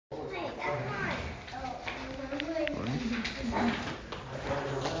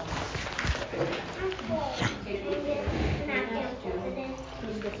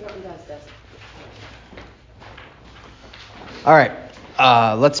All right,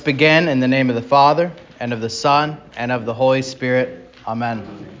 let's begin in the name of the Father, and of the Son, and of the Holy Spirit.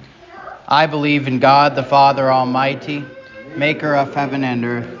 Amen. I believe in God, the Father Almighty, maker of heaven and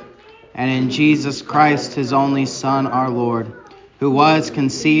earth, and in Jesus Christ, his only Son, our Lord, who was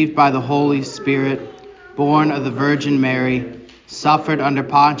conceived by the Holy Spirit, born of the Virgin Mary, suffered under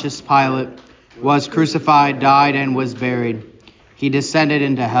Pontius Pilate, was crucified, died, and was buried. He descended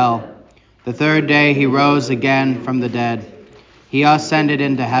into hell. The third day he rose again from the dead. He ascended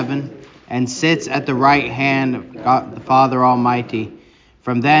into heaven and sits at the right hand of God, the Father Almighty.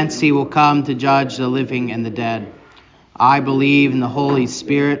 From thence he will come to judge the living and the dead. I believe in the Holy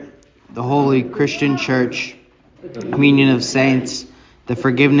Spirit, the holy Christian church, communion of saints, the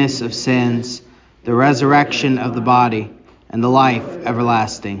forgiveness of sins, the resurrection of the body, and the life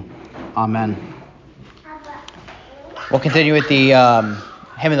everlasting. Amen. We'll continue with the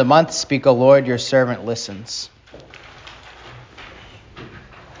hymn of the month, Speak, O Lord, your servant listens.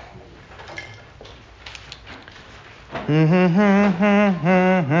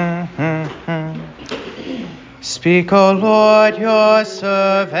 Speak, O Lord, your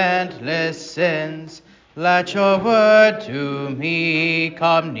servant listens. Let your word to me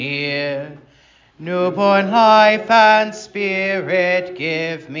come near. Newborn life and spirit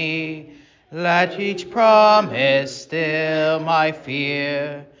give me. Let each promise still my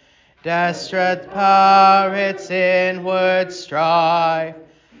fear. Desperate power its inward strife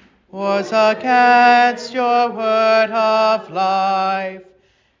was against your word of life.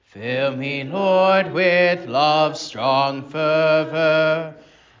 Fill me, Lord, with love's strong fervor,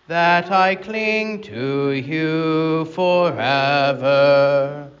 that I cling to you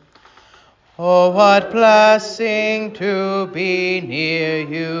forever. Oh, what blessing to be near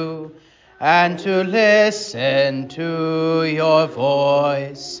you, and to listen to your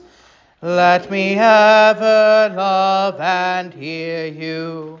voice. Let me ever love and hear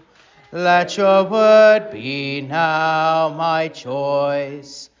you. Let your word be now my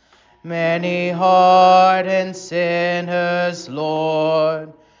choice. Many hardened sinners,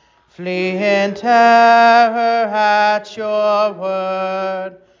 Lord, flee in terror at your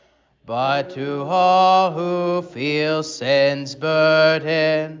word. But to all who feel sin's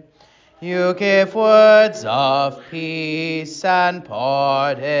burden, you give words of peace and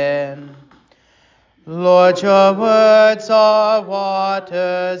pardon. Lord, your words are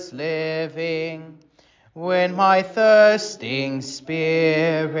waters living. When my thirsting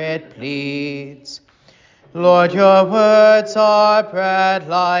spirit pleads, Lord, your words are bread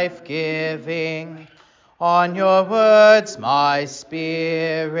life-giving. On your words my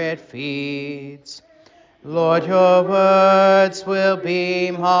spirit feeds. Lord, your words will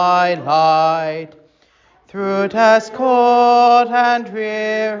be my light through this cold and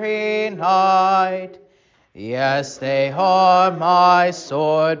dreary night. Yes, they are my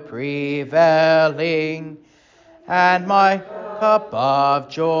sword prevailing, and my cup of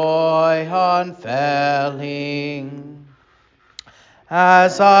joy unfailing.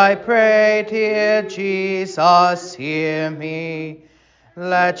 As I pray, dear Jesus, hear me.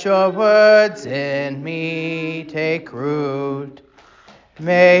 Let your words in me take root.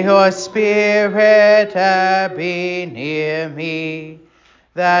 May your spirit ever be near me,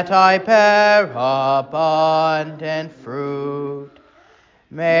 that I bear abundant fruit.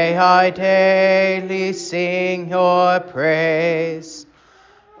 May I daily sing your praise,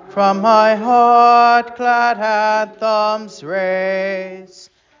 from my heart glad anthems raise,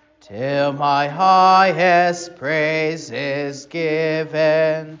 till my highest praise is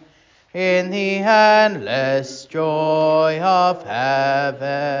given in the endless joy of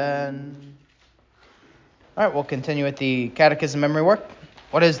heaven. All right, we'll continue with the catechism memory work.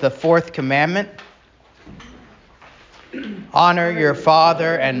 What is the fourth commandment? Honor your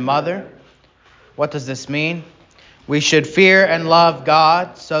father and mother. What does this mean? We should fear and love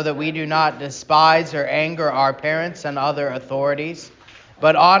God so that we do not despise or anger our parents and other authorities,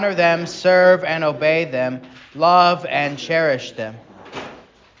 but honor them, serve and obey them, love and cherish them.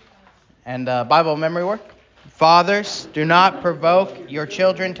 And Bible memory work. Fathers, do not provoke your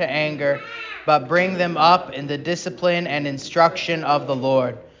children to anger, but bring them up in the discipline and instruction of the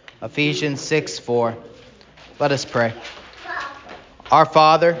Lord. Ephesians 6:4. Let us pray. Our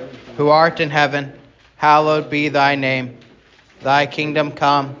Father, who art in heaven, hallowed be thy name. Thy kingdom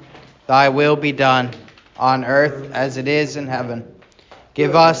come, thy will be done, on earth as it is in heaven.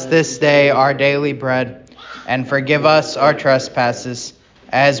 Give us this day our daily bread, and forgive us our trespasses,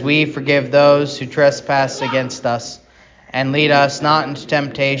 as we forgive those who trespass against us. And lead us not into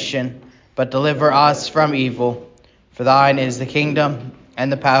temptation, but deliver us from evil. For thine is the kingdom,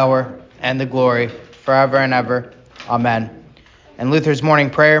 and the power, and the glory, forever and ever. Amen. And Luther's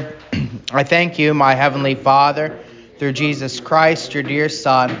morning prayer. I thank you, my heavenly Father, through Jesus Christ, your dear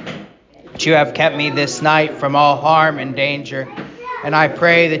Son, that you have kept me this night from all harm and danger. And I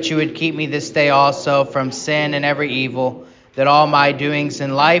pray that you would keep me this day also from sin and every evil, that all my doings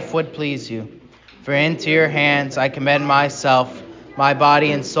in life would please you. For into your hands I commend myself, my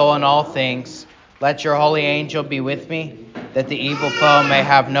body and soul and all things. Let your holy angel be with me, that the evil foe may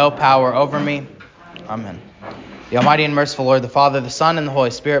have no power over me. Amen. The Almighty and merciful Lord, the Father, the Son, and the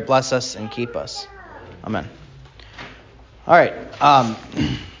Holy Spirit bless us and keep us. Amen. All right.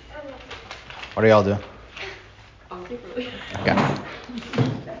 What are y'all doing? Okay.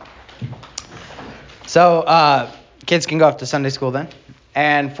 So, kids can go off to Sunday school then.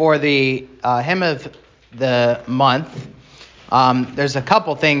 And for the hymn of the month, there's a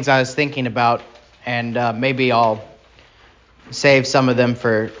couple things I was thinking about, and maybe I'll save some of them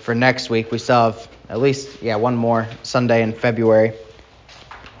for next week. We still have at least, one more Sunday in February.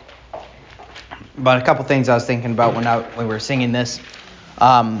 But a couple things I was thinking about when we were singing this.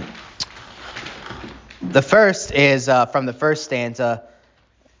 The first is from the first stanza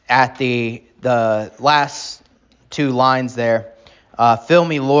at the last two lines there. Fill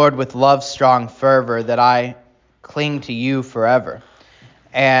me, Lord, with love's strong fervor, that I cling to you forever.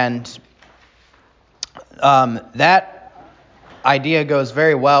 And that idea goes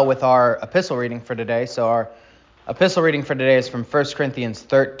very well with our epistle reading for today. So our epistle reading for today is from 1 Corinthians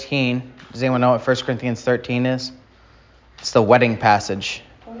 13. Does anyone know what 1 Corinthians 13 is? It's the wedding passage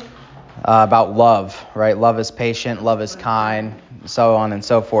about love, right? Love is patient, love is kind, so on and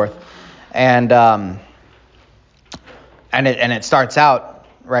so forth. And it starts out,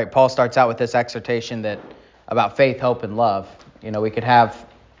 right? Paul starts out with this exhortation that about faith, hope, and love. You know, we could have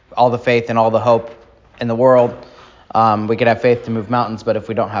all the faith and all the hope in the world. We could have faith to move mountains, but if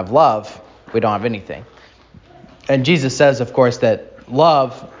we don't have love, we don't have anything. And Jesus says, of course, that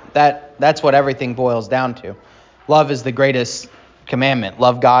love, that's what everything boils down to. Love is the greatest commandment.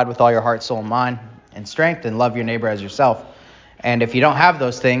 Love God with all your heart, soul, and mind, and strength, and love your neighbor as yourself. And if you don't have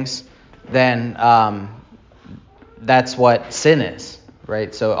those things, then that's what sin is,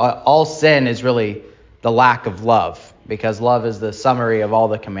 right? So all sin is really the lack of love, because love is the summary of all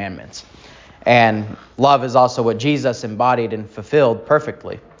the commandments. And love is also what Jesus embodied and fulfilled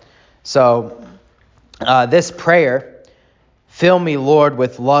perfectly. So this prayer, fill me, Lord,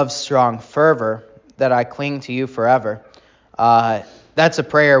 with love's strong fervor, that I cling to you forever. That's a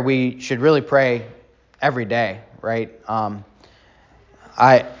prayer we should really pray every day, right?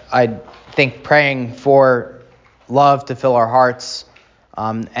 I think praying for love to fill our hearts,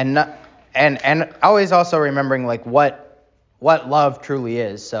 and always also remembering like what love truly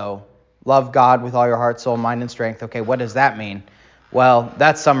is. So love God with all your heart, soul, mind, and strength. Okay, what does that mean? Well,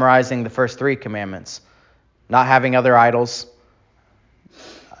 that's summarizing the first three commandments. Not having other idols,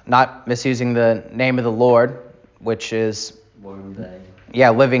 not misusing the name of the Lord, which is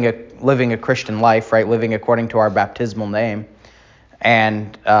living a Christian life, right? Living according to our baptismal name,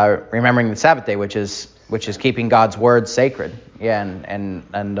 and remembering the Sabbath day, which is keeping God's word sacred. And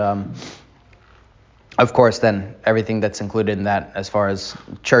of course, then everything that's included in that as far as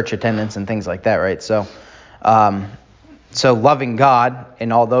church attendance and things like that, right? So loving God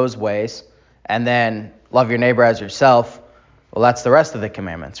in all those ways, and then love your neighbor as yourself. Well, that's the rest of the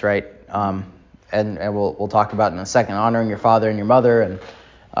commandments, right? And we'll talk about in a second, honoring your father and your mother,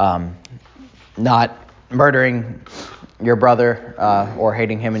 and not murdering your brother or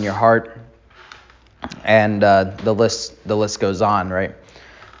hating him in your heart, and the list goes on, right?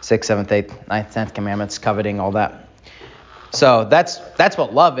 6th, 7th, 8th, 9th, 10th commandments, coveting, all that. So that's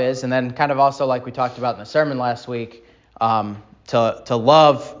what love is. And then kind of also like we talked about in the sermon last week, to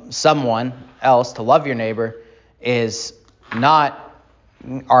love someone else, to love your neighbor, is not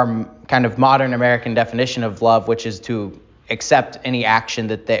our kind of modern American definition of love, which is to accept any action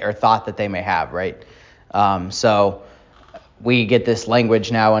that they or thought that they may have, right? So we get this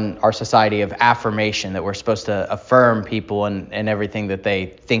language now in our society of affirmation, that we're supposed to affirm people and everything that they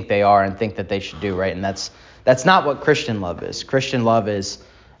think they are and think that they should do, right? And that's not what Christian love is. Christian love is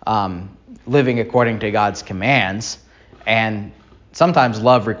living according to God's commands, and sometimes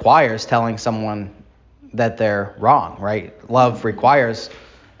love requires telling someone that they're wrong, right? Love requires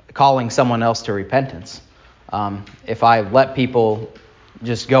calling someone else to repentance. If I let people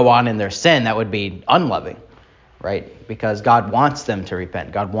just go on in their sin, that would be unloving, right? Because God wants them to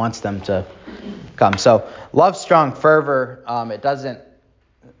repent. God wants them to come. So love, strong fervor, I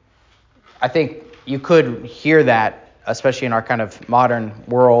think you could hear that, especially in our kind of modern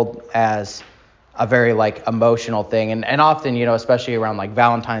world, as a very like emotional thing. And often, especially around like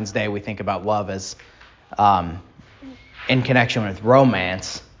Valentine's Day, we think about love as in connection with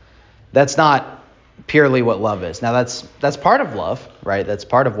romance, that's not purely what love is. Now, that's part of love, right? That's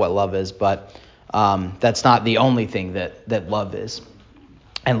part of what love is, but that's not the only thing that love is.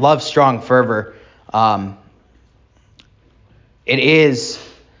 And love's strong fervor, it is...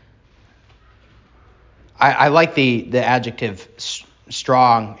 I like the adjective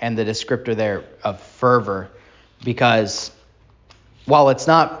strong and the descriptor there of fervor, because while it's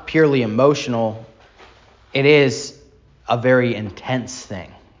not purely emotional, it is a very intense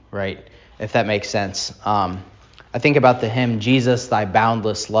thing, right? If that makes sense. I think about the hymn, Jesus, Thy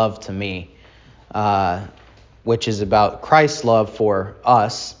Boundless Love to Me, which is about Christ's love for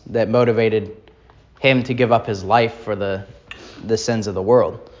us that motivated him to give up his life for the sins of the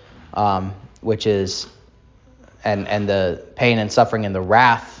world, which is... And the pain and suffering and the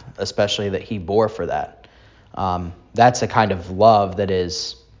wrath, especially, that he bore for that. That's a kind of love that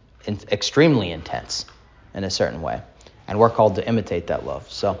is extremely intense in a certain way. And we're called to imitate that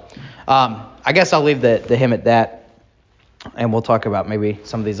love. So I guess I'll leave the hymn at that. And we'll talk about maybe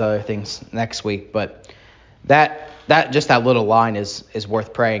some of these other things next week. But that little line is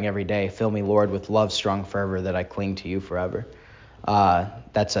worth praying every day. Fill me, Lord, with love's strong fervor that I cling to you forever.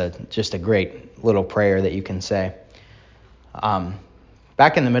 That's just a great little prayer that you can say.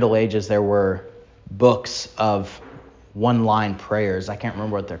 Back in the Middle Ages, there were books of one-line prayers. I can't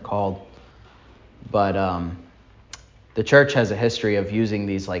remember what they're called, but the church has a history of using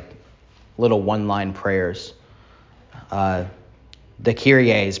these like little one-line prayers. The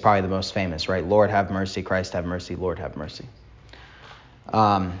Kyrie is probably the most famous, right? Lord have mercy, Christ have mercy, Lord have mercy.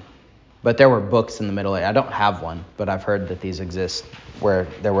 But there were books in the Middle Ages. I don't have one, but I've heard that these exist, where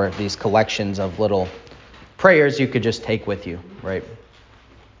there were these collections of little prayers you could just take with you, right?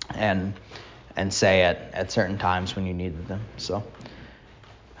 And say at certain times when you needed them. So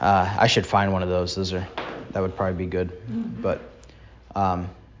I should find one of those. That would probably be good. But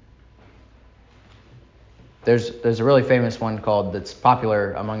there's a really famous one that's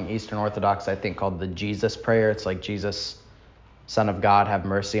popular among Eastern Orthodox, I think, called the Jesus Prayer. It's like, Jesus, Son of God, have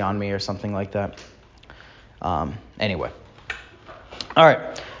mercy on me, or something like that. Anyway. All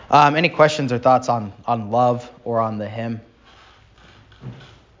right. Any questions or thoughts on love or on the hymn?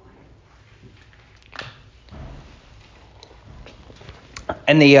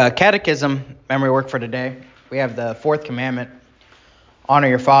 In the Catechism memory work for today, we have the fourth commandment: honor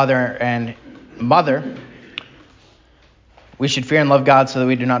your father and mother. We should fear and love God so that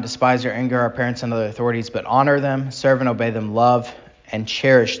we do not despise or anger our parents and other authorities, but honor them, serve and obey them, love and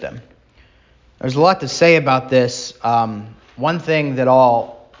cherish them. There's a lot to say about this. One thing that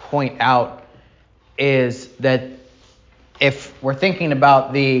I'll point out is that if we're thinking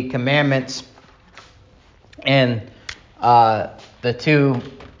about the commandments and the two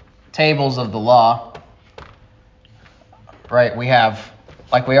tables of the law, right, we have,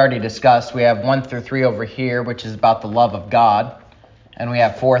 like we already discussed, we have 1 through 3 over here, which is about the love of God, and we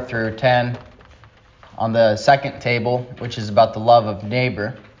have 4 through 10 on the second table, which is about the love of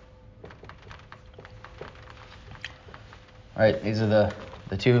neighbor. Right, these are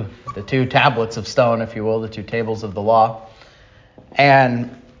the two tablets of stone, if you will, the two tables of the law.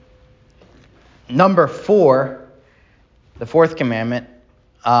 And number 4, the fourth commandment,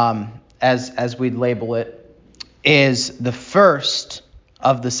 as we'd label it, is the first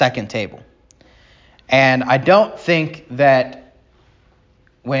of the second table. And I don't think that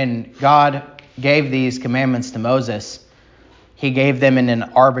when God gave these commandments to Moses, he gave them in an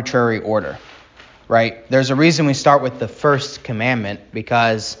arbitrary order, right? There's a reason we start with the first commandment,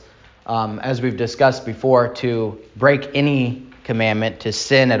 because as we've discussed before, to break any commandment, to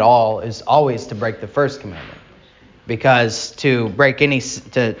sin at all, is always to break the first commandment. Because to break any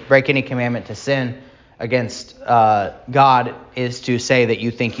commandment, to sin against God, is to say that you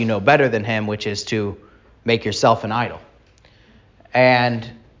think you know better than him, which is to make yourself an idol. And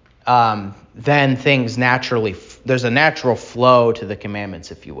then things naturally, there's a natural flow to the commandments,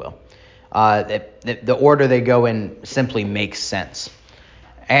 if you will. The order they go in simply makes sense.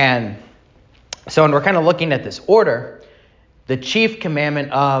 And so when we're kind of looking at this order, the chief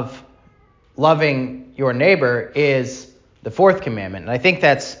commandment of loving your neighbor is the fourth commandment. And I think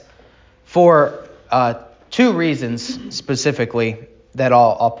that's for two reasons specifically that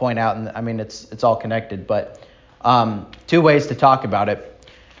I'll point out. And I mean, it's all connected, but two ways to talk about it.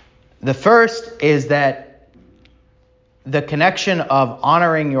 The first is that the connection of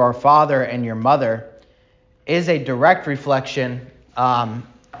honoring your father and your mother is a direct reflection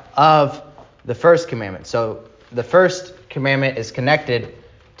of the first commandment. So the first commandment is connected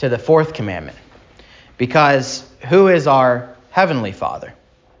to the fourth commandment, because who is our heavenly Father?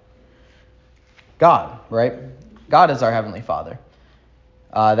 God, right? God is our Heavenly Father.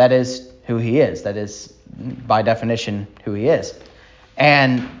 That is who He is. That is, by definition, who He is.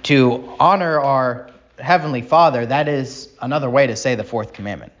 And to honor our Heavenly Father, that is another way to say the fourth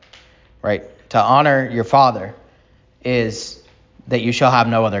commandment, right? To honor your Father is that you shall have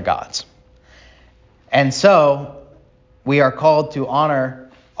no other gods. And so we are called to honor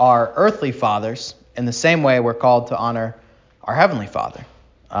our earthly fathers in the same way we're called to honor our Heavenly Father.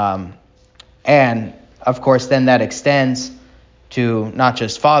 And, of course, then that extends to not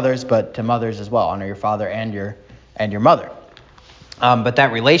just fathers, but to mothers as well. Honor your father and your mother. But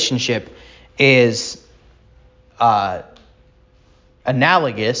that relationship is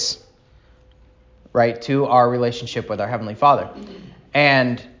analogous, right, to our relationship with our Heavenly Father.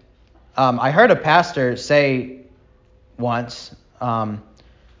 And I heard a pastor say once, heard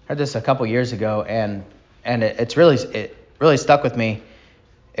this a couple years ago, and it really stuck with me.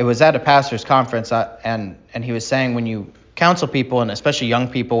 It was at a pastor's conference, and he was saying when you counsel people, and especially young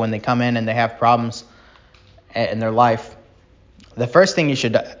people, when they come in and they have problems in their life, the first thing you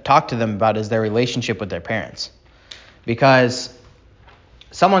should talk to them about is their relationship with their parents. Because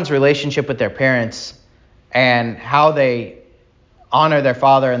someone's relationship with their parents and how they honor their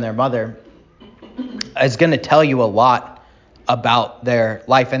father and their mother is going to tell you a lot about their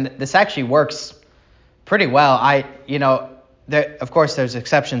life. And this actually works pretty well. Of course, there's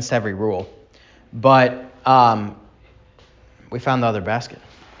exceptions to every rule. But we found the other basket.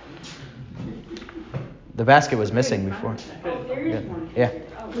 The basket was missing before. Oh, there is one. Yeah.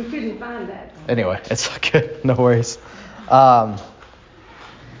 We couldn't find that. Anyway, it's good. No worries. But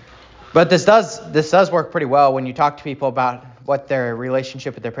this does work pretty well when you talk to people about what their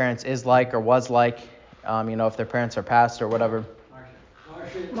relationship with their parents is like or was like. If their parents are passed or whatever.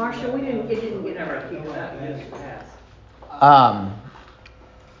 Marcia, it didn't get our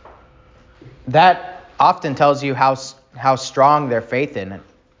that often tells you how strong their faith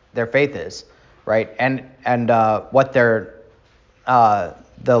is, right? And what their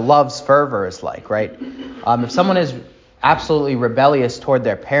the love's fervor is like, right? If someone is absolutely rebellious toward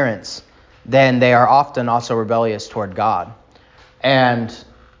their parents, then they are often also rebellious toward God. And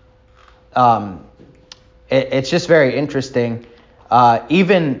it's just very interesting.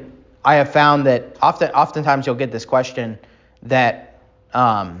 Even I have found that oftentimes you'll get this question that,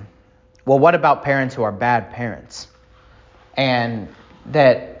 well, what about parents who are bad parents? And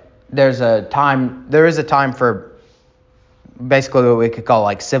that there is a time for basically what we could call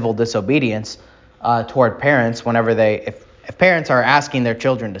like civil disobedience toward parents. Whenever if parents are asking their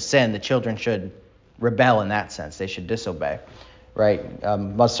children to sin, the children should rebel in that sense. They should disobey, right?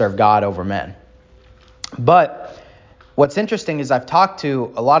 Must serve God over men. But what's interesting is I've talked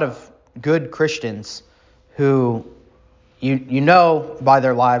to a lot of good Christians who you know by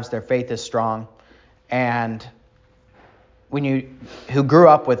their lives their faith is strong, and who grew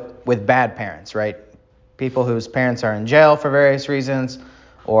up with bad parents, right? People whose parents are in jail for various reasons,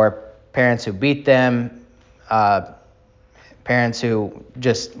 or parents who beat them, parents who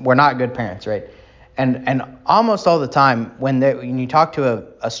just were not good parents, right? And almost all the time when you talk to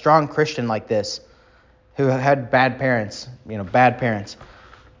a strong Christian like this, who had bad parents,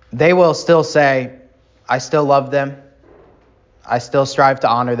 they will still say, I still love them. I still strive to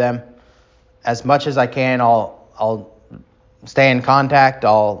honor them. As much as I can, I'll stay in contact.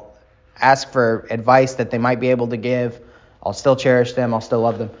 I'll ask for advice that they might be able to give. I'll still cherish them. I'll still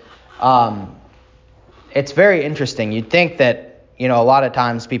love them. It's very interesting. You'd think that, a lot of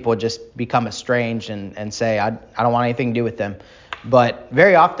times people would just become estranged and say, I don't want anything to do with them. But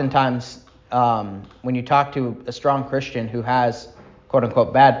very oftentimes, when you talk to a strong Christian who has, quote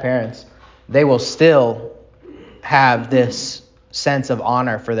unquote, bad parents, they will still have this sense of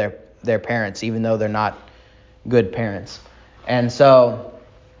honor for their parents, even though they're not good parents. And so,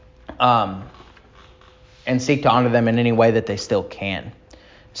 and seek to honor them in any way that they still can.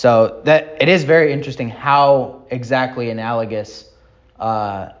 So that it is very interesting how exactly analogous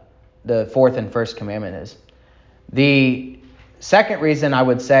the fourth and first commandment is. The second reason I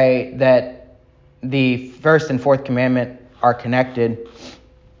would say that the first and fourth commandment are connected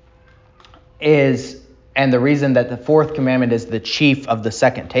and the reason that the fourth commandment is the chief of the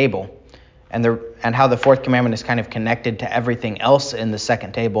second table, and how the fourth commandment is kind of connected to everything else in the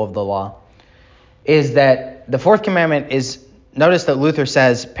second table of the law, is that the fourth commandment is, notice that Luther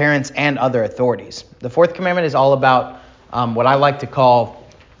says parents and other authorities. The fourth commandment is all about what I like to call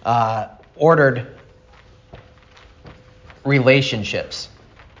ordered relationships.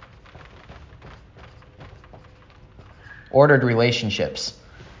 Ordered relationships.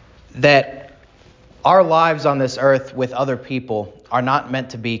 That our lives on this earth with other people are not meant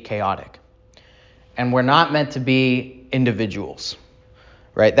to be chaotic. and we're not meant to be individuals,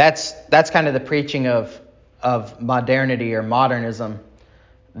 right? That's kind of the preaching of modernity or modernism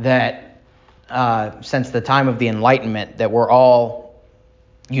that since the time of the Enlightenment, that we're all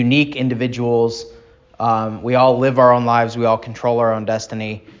unique individuals. We all live our own lives. We all control our own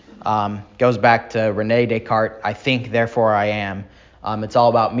destiny. Goes back to René Descartes, I think, therefore I am. It's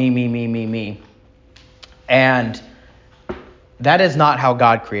all about me, me, me, me, me. And that is not how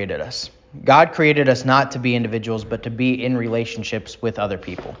God created us. God created us not to be individuals, but to be in relationships with other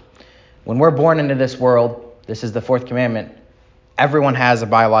people. When we're born into this world, this is the fourth commandment, everyone has a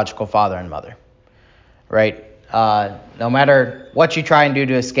biological father and mother, right? No matter what you try and do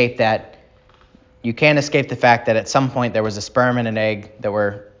to escape that, you can't escape the fact that at some point there was a sperm and an egg that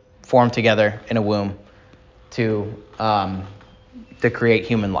were formed together in a womb to create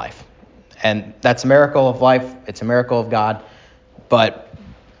human life. And that's a miracle of life. It's a miracle of God. But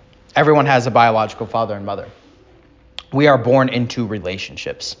everyone has a biological father and mother. We are born into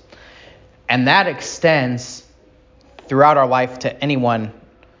relationships. And that extends throughout our life to anyone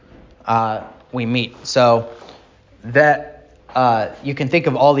we meet. So that you can think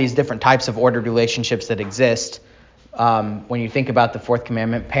of all these different types of ordered relationships that exist. When you think about the fourth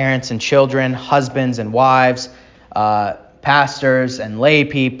commandment, parents and children, husbands and wives, pastors and lay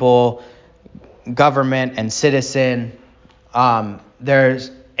people, government and citizen.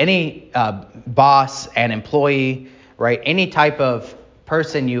 There's any boss and employee, right? Any type of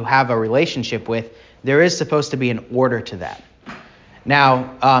person you have a relationship with, there is supposed to be an order to that.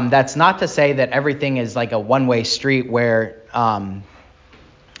 Now, that's not to say that everything is like a one-way street where,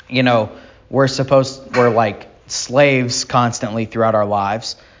 we're like slaves constantly throughout our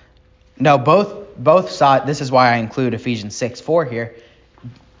lives. No, both sides. This is why I include Ephesians 6:4 here.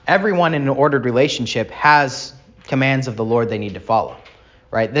 Everyone in an ordered relationship has commands of the Lord they need to follow,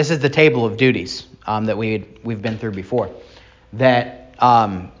 right? This is the table of duties that we've been through before. That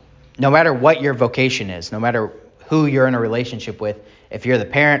no matter what your vocation is, no matter who you're in a relationship with, if you're the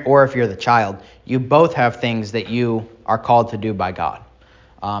parent or if you're the child, you both have things that you are called to do by God.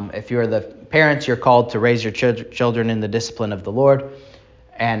 If you're the parents, you're called to raise your children in the discipline of the Lord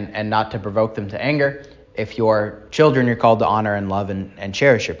and not to provoke them to anger. If you're children, you're called to honor and love and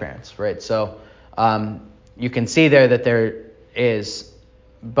cherish your parents, right? So you can see there that there is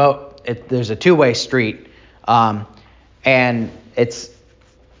there's a two-way street, and it's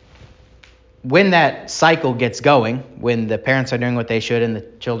when that cycle gets going, when the parents are doing what they should and the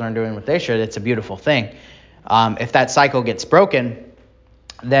children are doing what they should, it's a beautiful thing. If that cycle gets broken,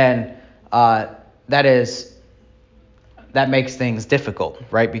 then that makes things difficult,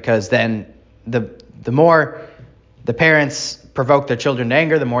 right? Because then the more the parents provoke their children to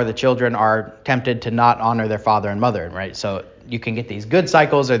anger, the more the children are tempted to not honor their father and mother, right? So you can get these good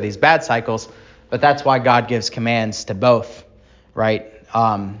cycles or these bad cycles, but that's why God gives commands to both, right?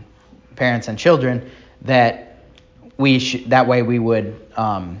 Parents and children, that that way we would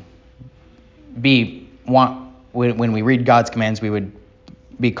when we read God's commands, we would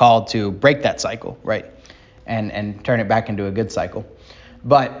be called to break that cycle, right? And turn it back into a good cycle.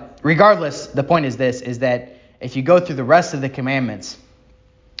 But regardless, the point is this, is that if you go through the rest of the commandments,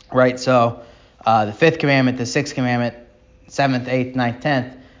 right? So the fifth commandment, the sixth commandment, 7th, 8th, 9th,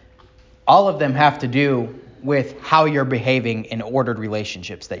 10th, all of them have to do with how you're behaving in ordered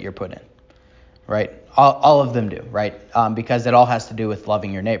relationships that you're put in, right? All of them do, right? Because it all has to do with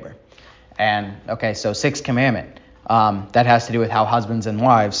loving your neighbor. And, okay, so sixth commandment, that has to do with how husbands and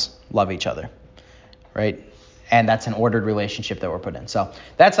wives love each other, right? And that's an ordered relationship that we're put in. So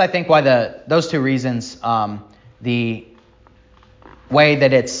that's, I think, why those two reasons, the way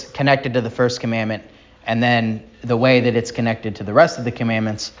that it's connected to the first commandment and then the way that it's connected to the rest of the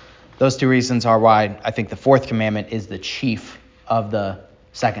commandments, those two reasons are why I think the fourth commandment is the chief of the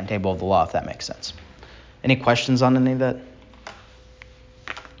second table of the law, if that makes sense. Any questions on any of that?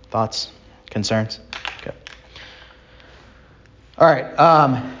 Thoughts? Concerns? Okay. All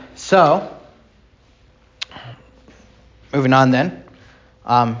right. So moving on then.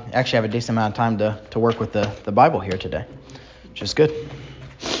 Actually have a decent amount of time to work with the Bible here today, which is good.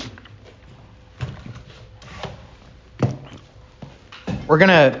 We're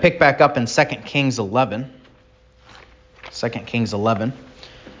going to pick back up in 2 Kings 11. 2 Kings 11.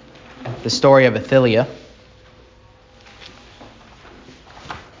 The story of Athaliah.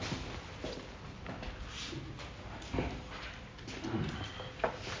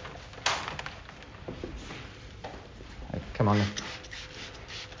 Come on.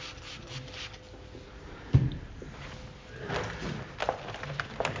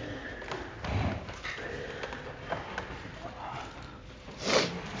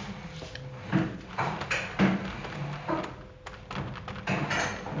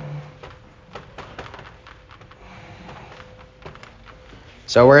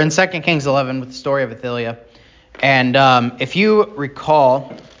 So we're in 2 Kings 11 with the story of Athaliah. And if you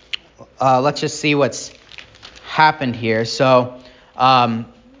recall, let's just see what's happened here. So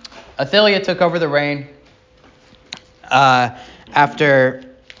Athaliah took over the reign after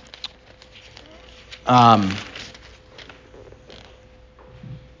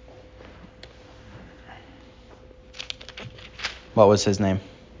what was his name?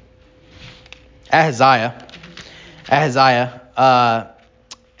 Ahaziah.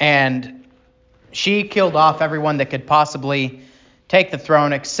 And she killed off everyone that could possibly take the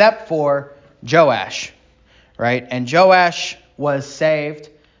throne except for Joash, right? And Joash was saved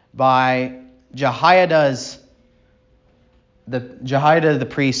by Jehoiada the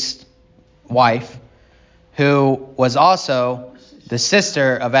priest's wife, who was also the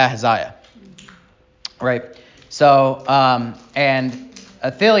sister of Ahaziah, right? So, and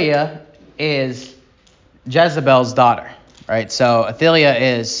Athaliah is Jezebel's daughter, right? So Athaliah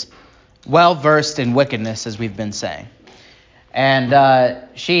is well versed in wickedness, as we've been saying, and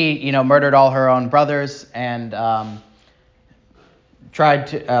she, murdered all her own brothers and tried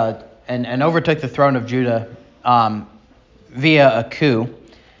to and overtook the throne of Judah via a coup,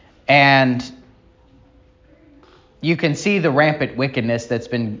 and you can see the rampant wickedness that's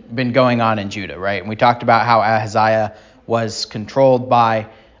been going on in Judah, right? And we talked about how Ahaziah was controlled by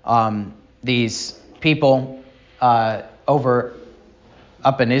these people over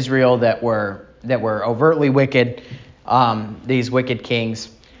up in Israel that were overtly wicked, these wicked kings.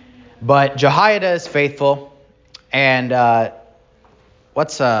 But Jehoiada is faithful, and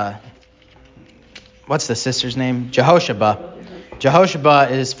what's the sister's name?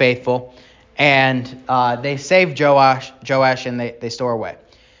 Jehoshaphat is faithful, and they save Joash, and they store away.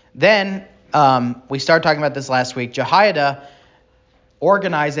 Then we started talking about this last week. Jehoiada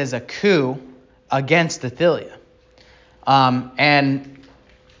organizes a coup against Athaliah. And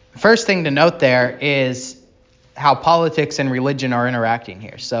first thing to note there is how politics and religion are interacting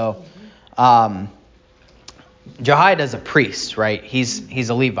here. So Jehoiada is a priest, right? He's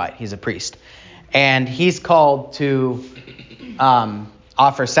a Levite. He's a priest. And he's called to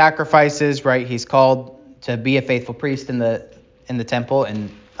offer sacrifices, right? He's called to be a faithful priest in the temple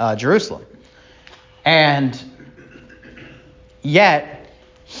in Jerusalem. And yet,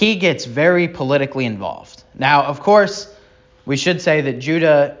 he gets very politically involved. Now, of course, we should say that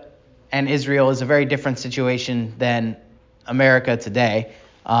Judah and Israel is a very different situation than America today,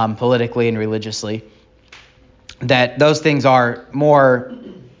 politically and religiously. That those things are more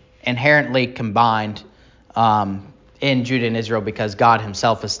inherently combined in Judah and Israel because God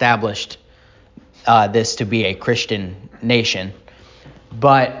himself established this to be a Christian nation.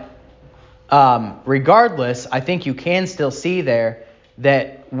 But regardless, I think you can still see there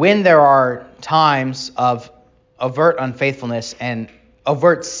that when there are times of overt unfaithfulness and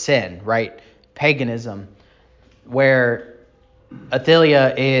overt sin, right, paganism, where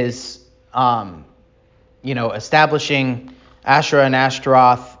Athaliah is, establishing Asherah and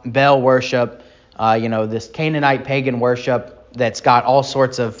Ashtaroth, Baal worship, this Canaanite pagan worship that's got all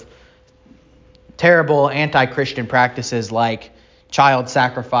sorts of terrible anti-Christian practices like child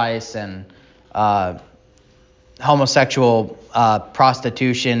sacrifice and homosexual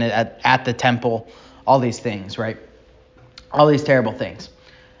prostitution at the temple, all these things, right? All these terrible things.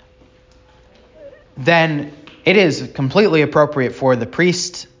 Then it is completely appropriate for the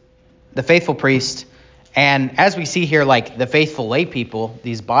priest, the faithful priest, and as we see here, like the faithful lay people,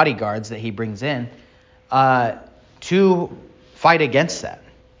 these bodyguards that he brings in, to fight against that.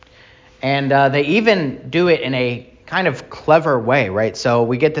 And they even do it in a kind of clever way, right? So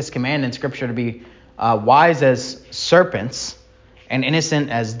we get this command in Scripture to be wise as serpents and innocent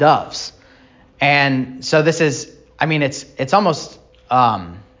as doves. And so this is, it's almost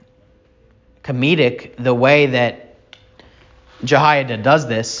comedic the way that Jehoiada does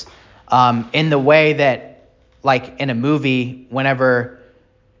this, in the way that, like in a movie, whenever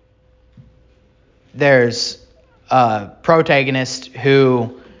there's a protagonist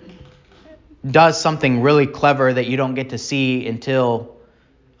who does something really clever that you don't get to see until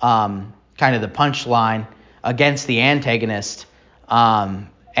kind of the punchline against the antagonist,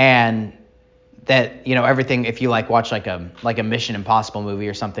 and that everything. If you watch like a Mission Impossible movie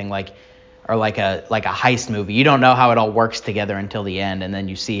or something or like a heist movie, you don't know how it all works together until the end, and then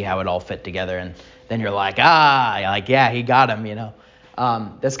you see how it all fit together, and then you're like, yeah, he got him.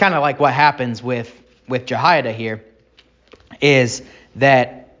 That's kind of like what happens with Jehoiada here, is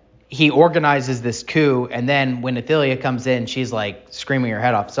that he organizes this coup, and then when Athaliah comes in, she's like screaming her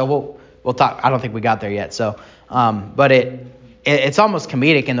head off. So we'll talk. I don't think we got there yet. So, but it's almost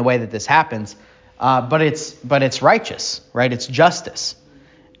comedic in the way that this happens, but it's righteous, right? It's justice,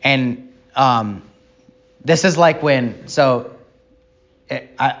 And this is like when, so I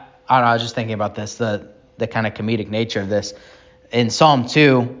don't know, I was just thinking about this, the kind of comedic nature of this. In Psalm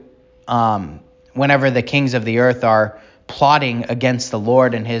 2, whenever the kings of the earth are plotting against the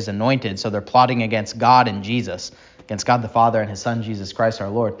Lord and his anointed, so they're plotting against God and Jesus, against God the Father and his Son, Jesus Christ our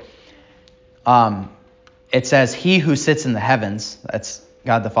Lord, it says, he who sits in the heavens, that's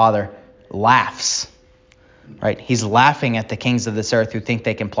God the Father, laughs, right? He's laughing at the kings of this earth who think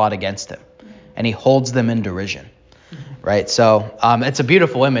they can plot against him, and he holds them in derision, right? So it's a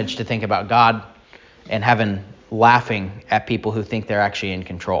beautiful image to think about God in heaven laughing at people who think they're actually in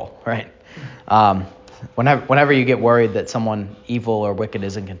control, right? Whenever you get worried that someone evil or wicked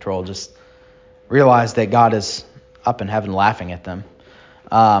is in control, just realize that God is up in heaven laughing at them,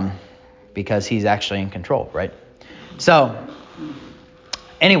 because he's actually in control, right? So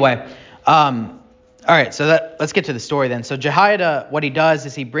anyway, all right, so let's get to the story then. So Jehoiada, what he does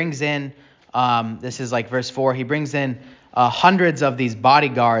is he brings in, this is like verse 4, he brings in hundreds of these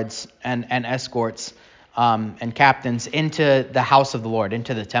bodyguards and escorts and captains into the house of the Lord,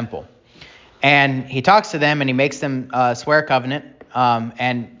 into the temple. And he talks to them and he makes them swear a covenant.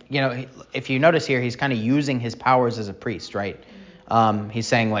 And, if you notice here, he's kind of using his powers as a priest, right? He's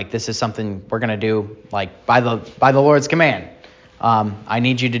saying, like, this is something we're going to do, like, by the Lord's command. I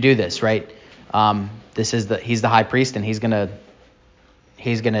need you to do this, right? He's the high priest, and he's going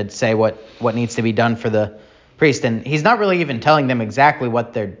to say what needs to be done for the priest. And he's not really even telling them exactly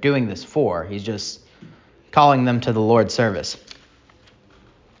what they're doing this for. He's just calling them to the Lord's service.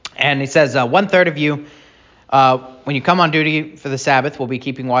 And he says, 1/3 of you, when you come on duty for the Sabbath, will be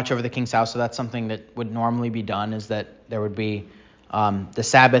keeping watch over the king's house. So that's something that would normally be done, is that there would be, the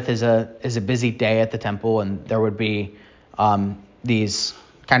Sabbath is a busy day at the temple, and there would be these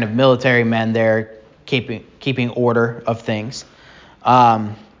kind of military men there keeping order of things.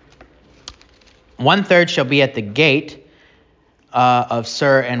 1/3 shall be at the gate of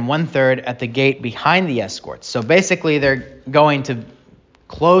Sur, and 1/3 at the gate behind the escorts. So basically, they're going to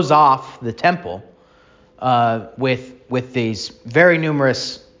close off the temple with these very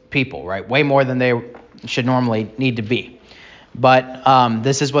numerous people, right? Way more than they should normally need to be. But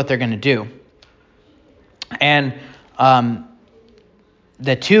this is what they're going to do. And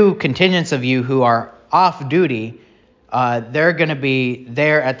the two contingents of you who are off duty, they're going to be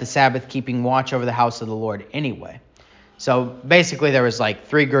there at the Sabbath keeping watch over the house of the Lord anyway. So basically there was like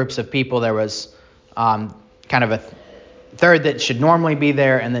three groups of people. There was kind of a third that should normally be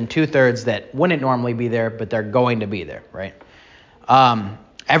there, and then 2/3 that wouldn't normally be there, but they're going to be there, right?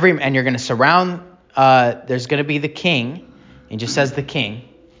 And you're going to surround, there's going to be the king. He just says the king,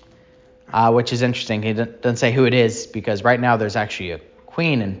 which is interesting. He doesn't say who it is, because right now there's actually a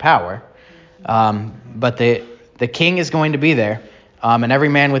queen in power. But the king is going to be there, and every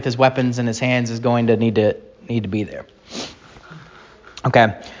man with his weapons in his hands is going to need to be there.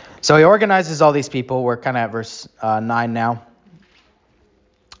 Okay, so he organizes all these people. We're kind of at verse 9 now.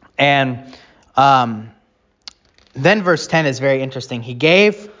 And then verse 10 is very interesting. He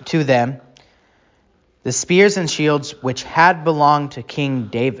gave to them the spears and shields which had belonged to King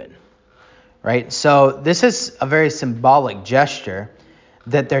David. Right? So this is a very symbolic gesture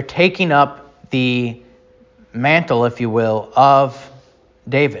that they're taking up the mantle, if you will, of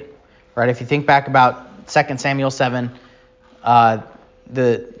David. Right? If you think back about 2 Samuel 7,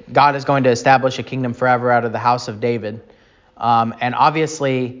 God is going to establish a kingdom forever out of the house of David. And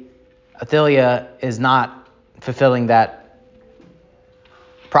obviously, Athaliah is not fulfilling that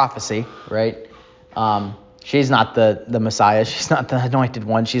prophecy, right? She's not the Messiah. She's not the anointed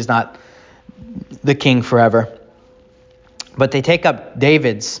one. She's not the king forever. But they take up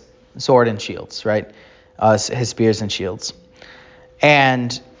David's sword and shields, right? His spears and shields.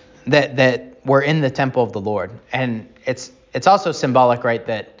 And that were in the temple of the Lord. And it's also symbolic, right,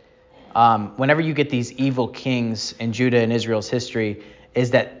 that whenever you get these evil kings in Judah and Israel's history,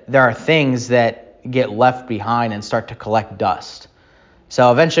 is that there are things that get left behind and start to collect dust.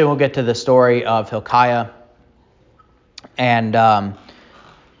 So eventually we'll get to the story of Hilkiah, and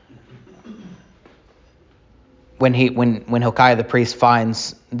when Hilkiah the priest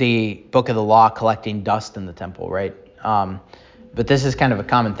finds the book of the law collecting dust in the temple, right? But this is kind of a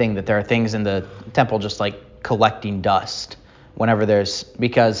common thing, that there are things in the temple just like collecting dust whenever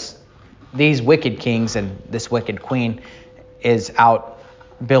because these wicked kings and this wicked queen is out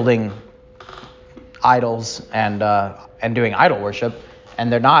building idols and doing idol worship,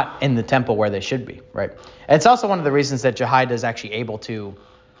 and they're not in the temple where they should be, right? And it's also one of the reasons that Jehoiada is actually able to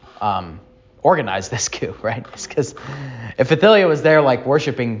organize this coup, right? It's because if Athaliah was there like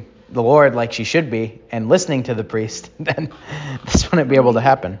worshiping the Lord like she should be and listening to the priest, then this wouldn't be able to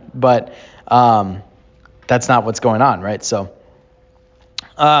happen. But that's not what's going on, right? So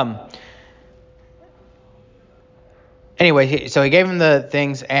anyway, so he gave him the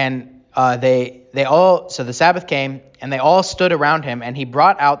things, and so the Sabbath came, and they all stood around him, and he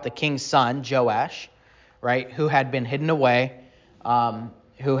brought out the king's son, Joash, right, who had been hidden away,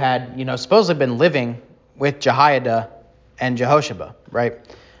 who had, supposedly been living with Jehoiada and Jehoshaphat, right?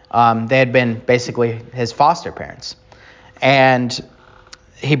 They had been basically his foster parents. And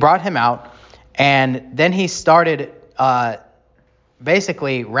he brought him out, and then he started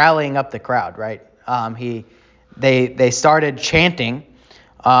basically rallying up the crowd, right? They started chanting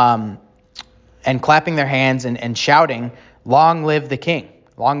and clapping their hands and shouting, "Long live the king!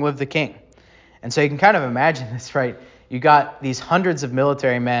 Long live the king!" And so you can kind of imagine this, right? You got these hundreds of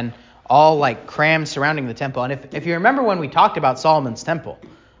military men all like crammed surrounding the temple. And if you remember when we talked about Solomon's temple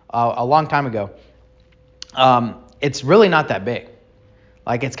a long time ago, it's really not that big.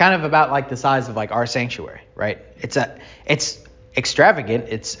 Like it's kind of about like the size of like our sanctuary, right? It's extravagant,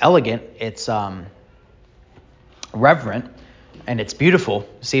 it's elegant, it's reverent, and it's beautiful.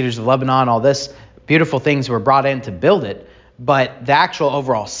 Cedars of Lebanon, all this beautiful things were brought in to build it, but the actual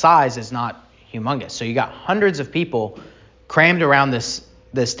overall size is not humongous. So you got hundreds of people crammed around this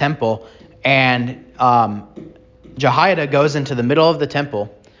temple, and Jehoiada goes into the middle of the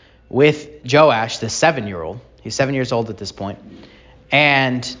temple with Joash, the 7-year-old. He's 7 years old at this point,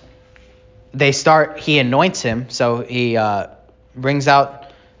 and he anoints him. So he brings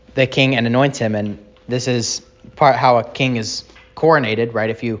out the king and anoints him, and this is part how a king is coronated, right?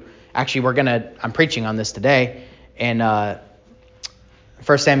 I'm preaching on this today in 1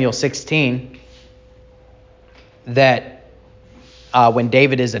 Samuel 16, that when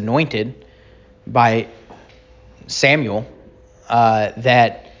David is anointed by Samuel,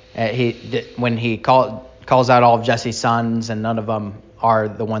 when he calls out all of Jesse's sons, and none of them are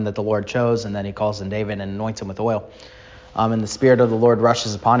the one that the Lord chose, and then he calls in David and anoints him with oil. And the Spirit of the Lord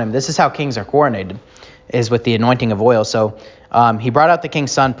rushes upon him. This is how kings are coronated, is with the anointing of oil. So he brought out the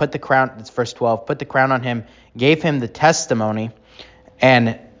king's son, put the crown, it's verse 12, put the crown on him, gave him the testimony,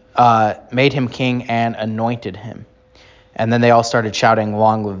 and made him king and anointed him. And then they all started shouting,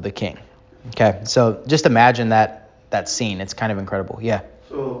 "Long live the king." Okay, so just imagine that scene. It's kind of incredible. Yeah.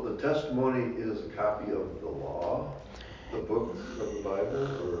 So the testimony is a copy of the law, the book of the Bible,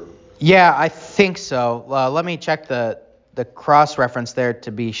 or? Yeah, I think so. Let me check the cross-reference there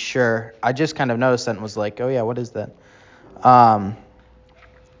to be sure. I just kind of noticed that and was like, oh yeah, what is that? Yeah,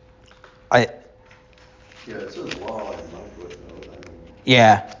 it says law in my footnote.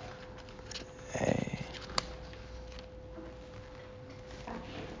 Yeah.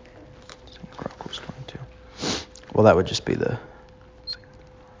 Well, that would just be the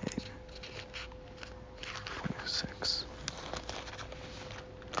 26.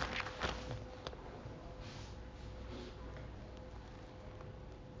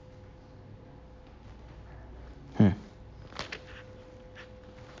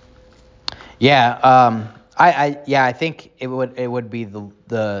 Yeah, I think it would be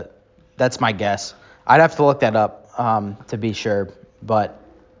the that's my guess. I'd have to look that up to be sure, but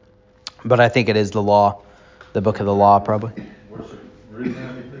I think it is the law, the book of the law probably. Where's it written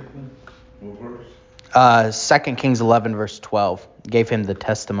at exactly? What verse? 2 Kings 11 verse 12 gave him the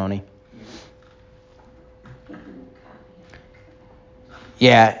testimony.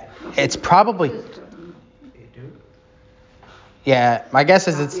 Yeah, it's probably. Yeah, my guess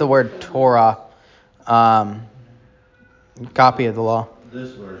is it's the word Torah, copy of the law.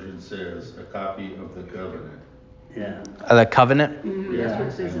 This version says a copy of the covenant. Yeah. The covenant? Mm-hmm. That's what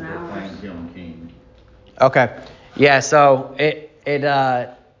it says in and ours. proclaimed him king. Okay. Yeah, so it in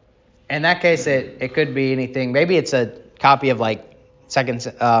that case it could be anything. Maybe it's a copy of like 2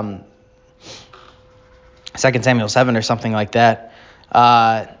 Samuel 7 or something like that.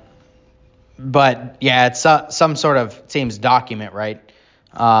 But yeah, it's some sort of, it seems, document, right?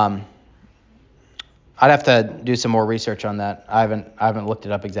 I'd have to do some more research on that. I haven't looked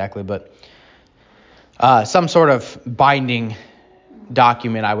it up exactly, but some sort of binding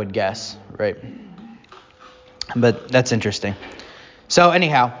document, I would guess, right? But that's interesting. So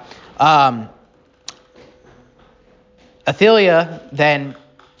anyhow, Athaliah then,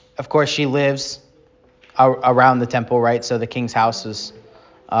 of course, she lives around the temple, right? So the king's house is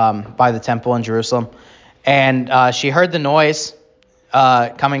by the temple in Jerusalem. And she heard the noise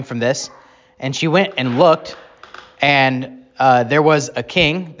coming from this, and she went and looked, and there was a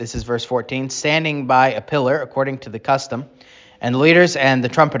king, this is verse 14, standing by a pillar according to the custom, and the leaders and the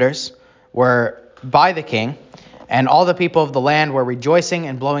trumpeters were by the king, and all the people of the land were rejoicing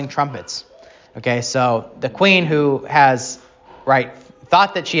and blowing trumpets. Okay, so the queen who has, right,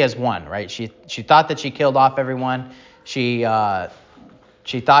 thought that she has won, right? She thought that she killed off everyone. She thought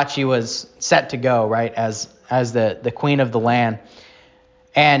she was set to go, right, as the queen of the land.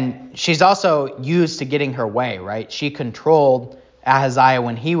 And she's also used to getting her way, right? She controlled Ahaziah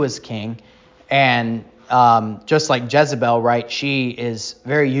when he was king. And just like Jezebel, right, she is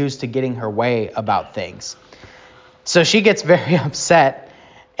very used to getting her way about things. So she gets very upset,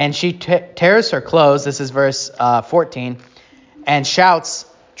 and she tears her clothes, this is verse 14, and shouts,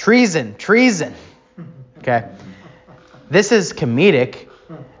 "Treason, treason." Okay. This is comedic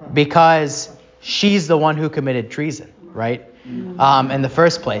because she's the one who committed treason, right, in the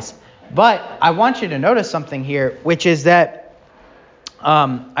first place. But I want you to notice something here, which is that,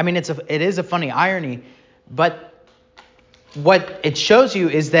 it is a funny irony, but what it shows you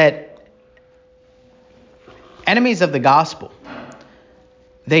is that enemies of the gospel,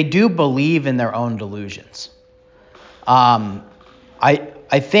 they do believe in their own delusions.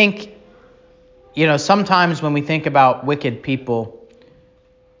 I think, sometimes when we think about wicked people,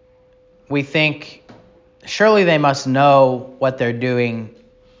 we think, surely they must know what they're doing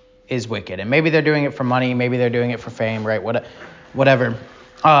is wicked. And maybe they're doing it for money, maybe they're doing it for fame, right? Whatever.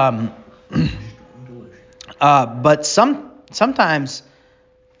 But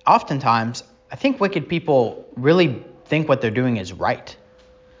oftentimes, I think wicked people really think what they're doing is right.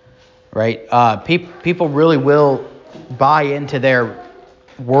 Right? People really will buy into their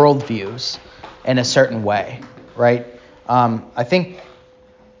worldviews in a certain way, right? I think,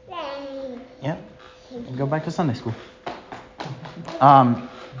 yeah, go back to Sunday school.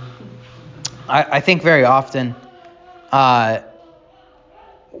 I think very often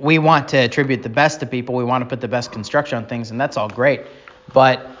we want to attribute the best to people. We want to put the best construction on things, and that's all great.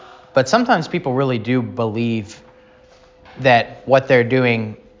 But sometimes people really do believe that what they're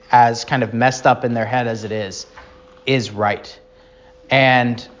doing, as kind of messed up in their head as it is right.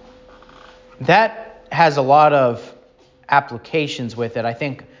 And that has a lot of applications with it. I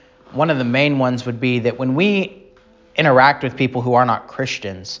think one of the main ones would be that when we interact with people who are not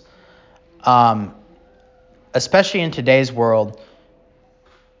Christians, especially in today's world,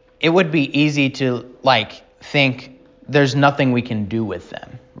 it would be easy to think there's nothing we can do with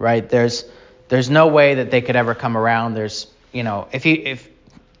them, right? There's no way that they could ever come around. There's,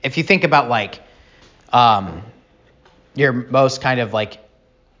 if you think about your most kind of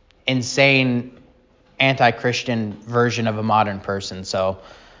insane anti-Christian version of a modern person. So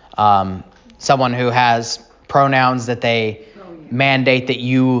someone who has pronouns that they mandate that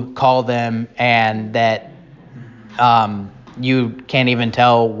you call them, and that you can't even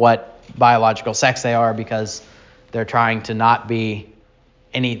tell what biological sex they are because they're trying to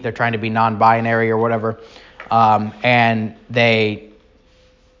they're trying to be non-binary or whatever. And they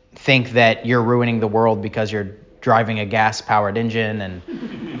think that you're ruining the world because you're driving a gas-powered engine, and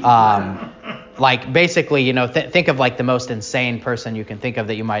basically, think of the most insane person you can think of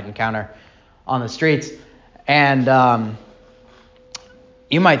that you might encounter on the streets, and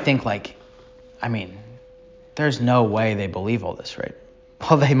you might think there's no way they believe all this, right?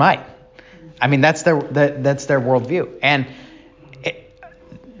 Well, they might. That's their worldview, and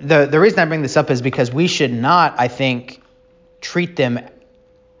the reason I bring this up is because we should not, I think, treat them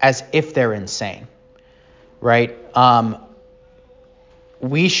as if they're insane, right?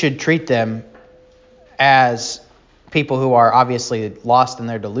 We should treat them as people who are obviously lost in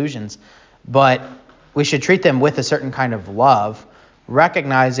their delusions, but we should treat them with a certain kind of love,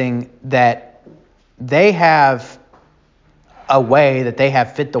 recognizing that they have a way that they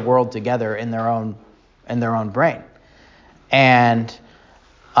have fit the world together in their own brain. And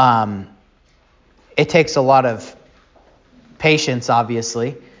it takes a lot of patience,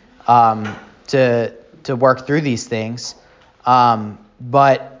 obviously, to work through these things,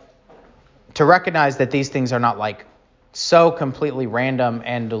 but to recognize that these things are not so completely random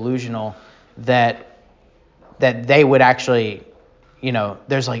and delusional that they would actually,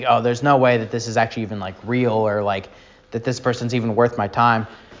 there's there's no way that this is actually even real, or that this person's even worth my time.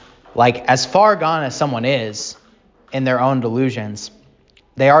 As far gone as someone is in their own delusions,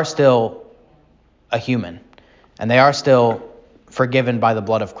 they are still a human, and they are still forgiven by the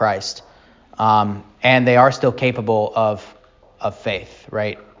blood of Christ, and they are still capable of faith,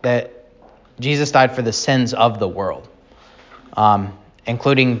 right? That Jesus died for the sins of the world,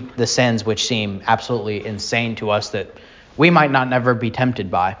 including the sins which seem absolutely insane to us that we might not never be tempted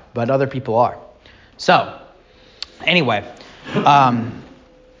by, but other people are. So, anyway,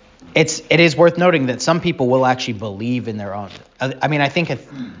 it is worth noting that some people will actually believe in their own. I mean, I think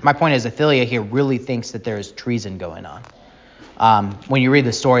my point is Athelia here really thinks that there is treason going on. When you read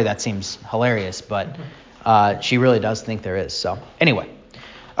the story, that seems hilarious, but she really does think there is. So anyway,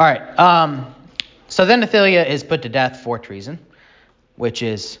 all right. So then Athelia is put to death for treason, which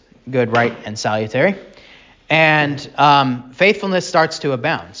is good, right, and salutary. And faithfulness starts to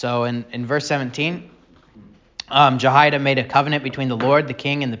abound. So in verse 17, Jehoiada made a covenant between the Lord, the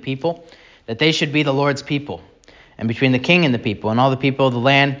king, and the people, that they should be the Lord's people, and between the king and the people. And all the people of the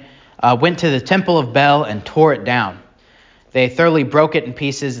land went to the temple of Bel and tore it down. They thoroughly broke it in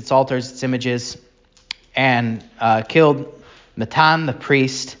pieces, its altars, its images, and killed Mattan, the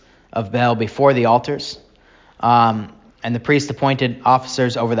priest of Bel, before the altars. And the priest appointed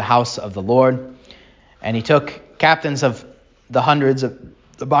officers over the house of the Lord. And he took captains of the hundreds of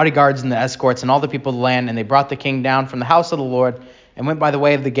the bodyguards and the escorts and all the people of the land, and they brought the king down from the house of the Lord and went by the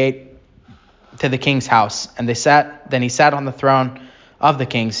way of the gate to the king's house. And then he sat on the throne of the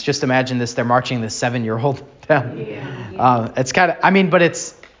kings. Just imagine this, they're marching this 7-year-old down. It's kind of,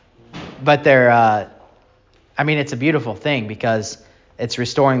 it's a beautiful thing because it's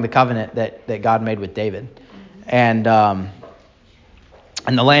restoring the covenant that God made with David. And the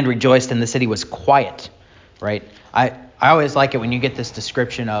land rejoiced and the city was quiet, right? I always like it when you get this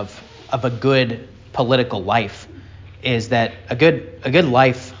description of a good political life, is that a good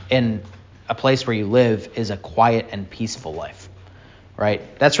life in a place where you live is a quiet and peaceful life,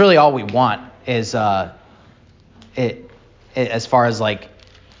 right? That's really all we want is as far as like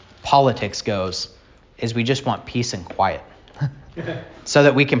politics goes, is we just want peace and quiet so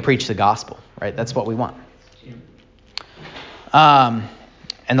that we can preach the gospel, right? That's what we want. And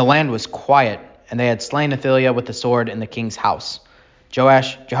the land was quiet, and they had slain Athaliah with the sword in the king's house.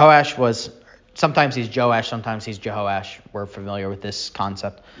 Jehoash was, sometimes he's Joash, sometimes he's Jehoash. We're familiar with this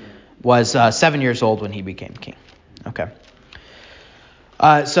concept. Was 7 years old when he became king. Okay.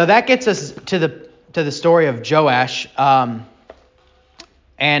 So that gets us to the story of Joash.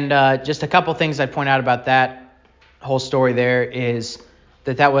 And just a couple things I'd point out about that whole story there is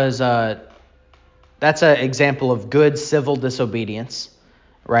that's an example of good civil disobedience,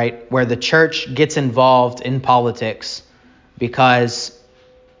 right? Where the church gets involved in politics because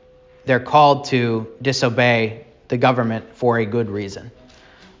they're called to disobey the government for a good reason.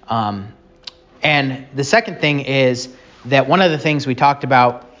 And the second thing is that one of the things we talked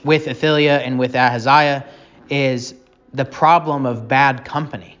about with Athaliah and with Ahaziah is the problem of bad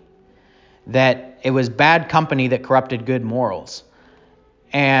company. That it was bad company that corrupted good morals.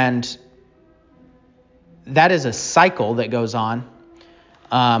 And that is a cycle that goes on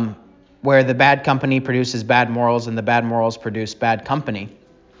where the bad company produces bad morals and the bad morals produce bad company.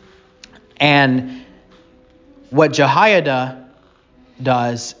 And what Jehoiada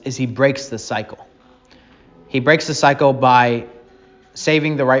does is he breaks the cycle. He breaks the cycle by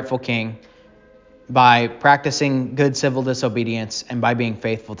saving the rightful king, by practicing good civil disobedience, and by being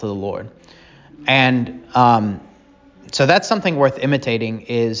faithful to the Lord. And so that's something worth imitating,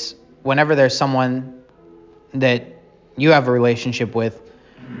 is whenever there's someone that you have a relationship with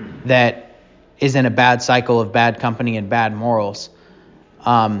that is in a bad cycle of bad company and bad morals,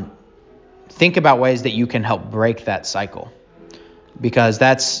 think about ways that you can help break that cycle, because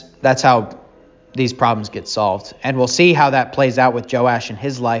that's how these problems get solved. And we'll see how that plays out with Joash in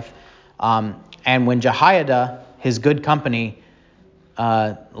his life. And when Jehoiada, his good company,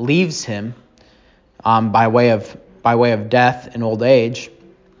 leaves him by way of death and old age,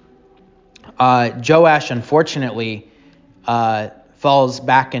 Joash unfortunately falls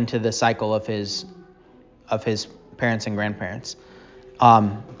back into the cycle of his parents and grandparents.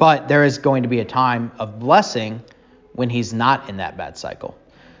 But there is going to be a time of blessing when he's not in that bad cycle.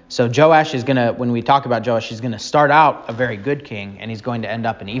 So Joash is when we talk about Joash, he's going to start out a very good king, and he's going to end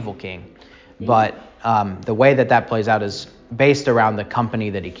up an evil king. But the way that plays out is based around the company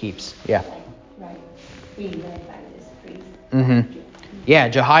that he keeps. Yeah. Right. Being led by this priest. Mm-hmm. Yeah,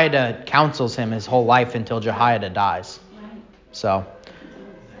 Jehoiada counsels him his whole life until Jehoiada dies. Right.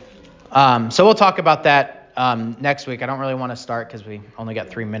 So we'll talk about that next week. I don't really want to start because we only got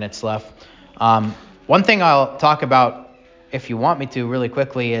 3 minutes left. One thing I'll talk about, if you want me to, really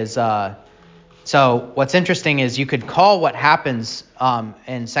quickly is, so what's interesting is you could call what happens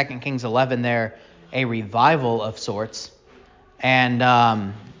in 2 Kings 11 there a revival of sorts. And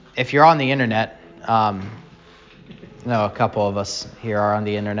if you're on the internet, a couple of us here are on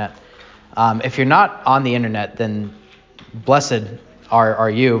the internet. If you're not on the internet, then blessed are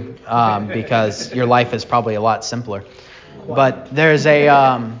you, because your life is probably a lot simpler. But there's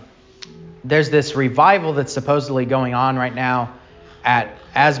this revival that's supposedly going on right now at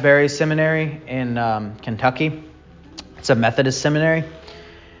Asbury Seminary in Kentucky. It's a Methodist seminary.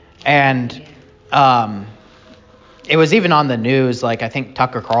 And it was even on the news. Like, I think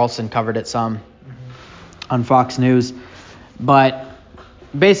Tucker Carlson covered it some on Fox News. But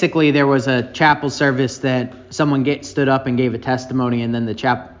basically, there was a chapel service that someone stood up and gave a testimony, and then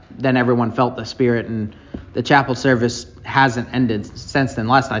then everyone felt the Spirit, and the chapel service hasn't ended since then.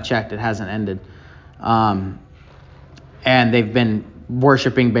 Last I checked, it hasn't ended. And they've been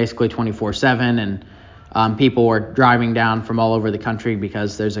worshiping basically 24/7, and people were driving down from all over the country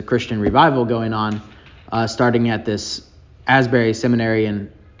because there's a Christian revival going on, starting at this Asbury Seminary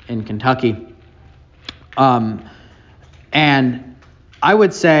in Kentucky. And I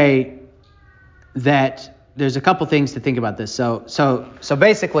would say that there's a couple things to think about this. So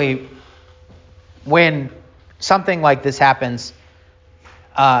basically, when something like this happens,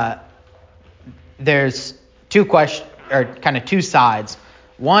 there's two sides.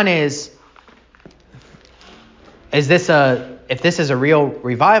 One is if this is a real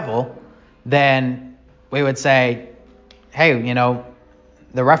revival, then we would say, hey,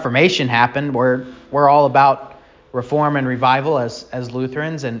 the Reformation happened. We're all about reform and revival as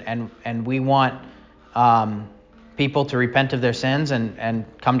Lutherans, and we want people to repent of their sins and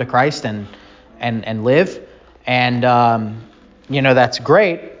come to Christ and live. And that's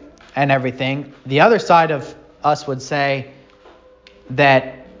great and everything. The other side of us would say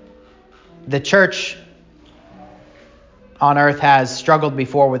that the church on earth has struggled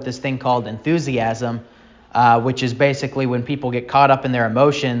before with this thing called enthusiasm, which is basically when people get caught up in their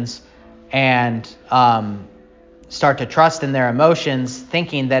emotions and start to trust in their emotions,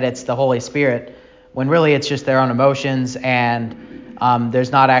 thinking that it's the Holy Spirit, when really it's just their own emotions, and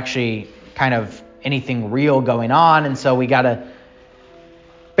there's not actually kind of anything real going on. And so we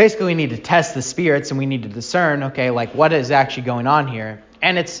need to test the spirits, and we need to discern, okay, like, what is actually going on here?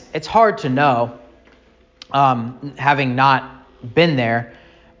 And it's hard to know, having not been there,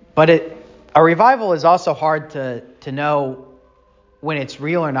 but a revival is also hard to know when it's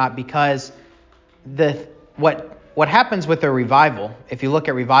real or not, because what happens with a revival, if you look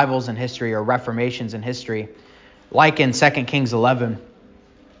at revivals in history or reformations in history, like in 2 Kings 11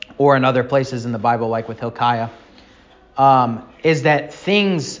 or in other places in the Bible, like with Hilkiah, is that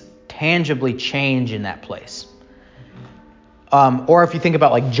things tangibly change in that place. Or if you think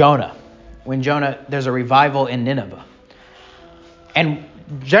about like Jonah, there's a revival in Nineveh. And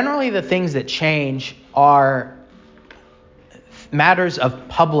generally the things that change are matters of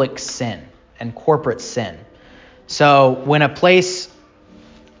public sin and corporate sin. So when a place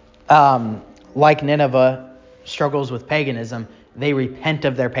like Nineveh struggles with paganism, they repent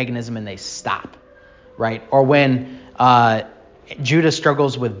of their paganism and they stop, right? Or when Judah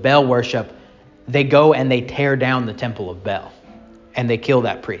struggles with Baal worship, they go and they tear down the temple of Baal and they kill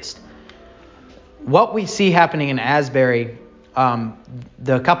that priest. What we see happening in Asbury,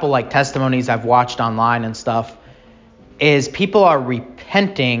 the couple like testimonies I've watched online and stuff, is people are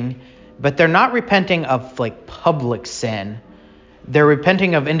repenting, but they're not repenting of like public sin. They're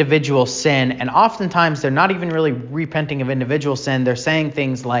repenting of individual sin, and oftentimes they're not even really repenting of individual sin. They're saying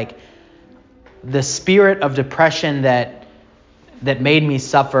things like, the spirit of depression that made me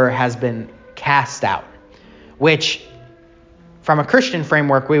suffer has been cast out, which from a Christian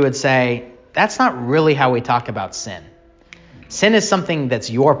framework, we would say that's not really how we talk about sin. Sin is something that's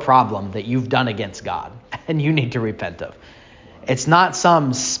your problem that you've done against God and you need to repent of. It's not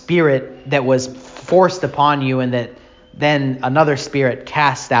some spirit that was forced upon you and that then another spirit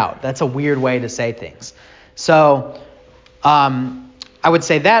cast out. That's a weird way to say things. So I would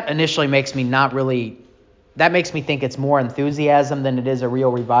say that initially makes me think it's more enthusiasm than it is a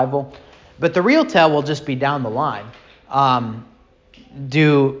real revival. But the real tell will just be down the line.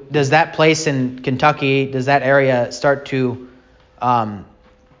 Does that place in Kentucky, does that area start to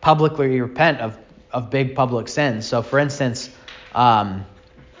publicly repent of big public sins? So for instance,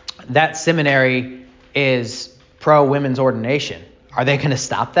 that seminary is pro-women's ordination. Are they going to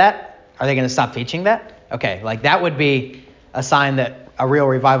stop that? Are they going to stop teaching that? Okay, like that would be a sign that a real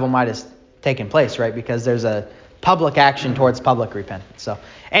revival might have taken place, right? Because there's a public action towards public repentance. So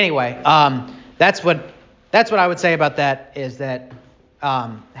anyway, that's what I would say about that, is that,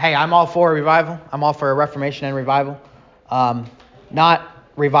 hey, I'm all for a revival. I'm all for a reformation and revival. Not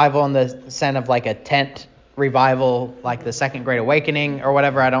revival in the sense of like a tent revival, like the Second Great Awakening or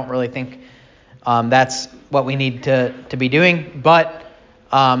whatever. I don't really think that's what we need to be doing. But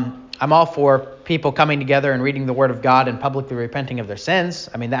I'm all for people coming together and reading the Word of God and publicly repenting of their sins.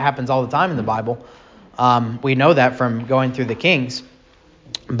 I mean, that happens all the time in the Bible. We know that from going through the Kings.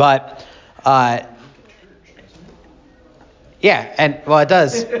 But Yeah, and well, it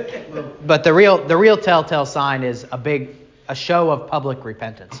does. But the real telltale sign is a show of public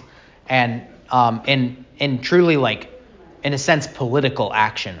repentance, and in truly, like, in a sense, political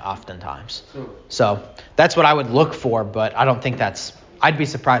action oftentimes. So that's what I would look for, but I don't think I'd be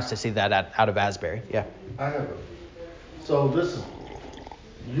surprised to see that out of Asbury. Yeah. So this is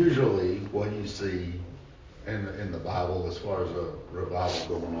usually what you see in the Bible as far as a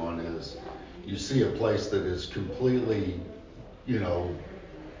revival going on is you see a place that is completely,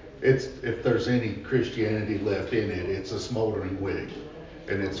 it's, if there's any Christianity left in it, it's a smoldering wick.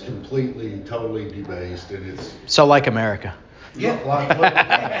 And it's completely, totally debased, and it's... So like America.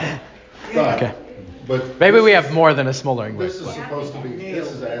 Yeah. Okay. But maybe we have more than a smoldering wick. This is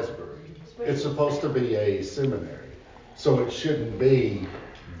Asbury. It's supposed to be a seminary. So it shouldn't be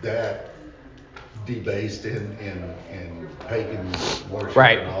that debased in pagan worship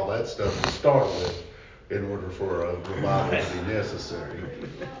and all that stuff to start with in order for a revival to be necessary.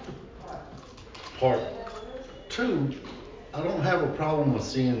 Part two, I don't have a problem with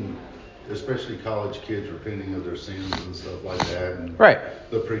seeing, especially college kids, repenting of their sins and stuff like that, and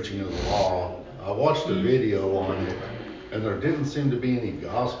the preaching of the law. I watched a video on it, and there didn't seem to be any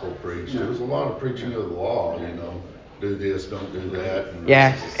gospel preached. There was a lot of preaching of the law, do this, don't do that.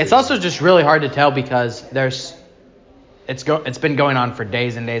 Yeah, it's also just really hard to tell because it's been going on for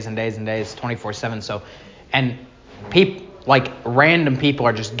days and days and days and days, 24/7. So, and random people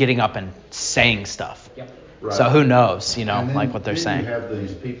are just getting up and saying stuff. Yep. Right. So who knows, like what they're saying. You have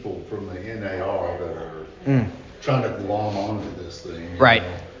these people from the NAR that are trying to glom onto this thing. Right.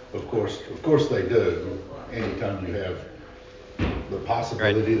 Of course they do. Anytime you have the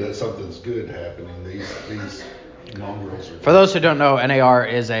possibility that something's good happening, these mongrels are... For those who don't know, NAR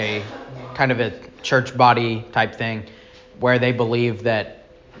is a kind of a church body type thing where they believe that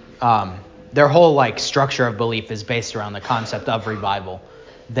their whole structure of belief is based around the concept of revival,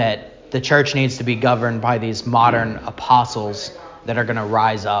 that the church needs to be governed by these modern apostles that are going to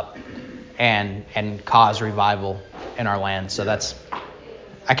rise up and cause revival in our land. So that's,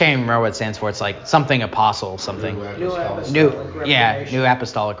 I can't even remember what it stands for. It's like something apostle, something. New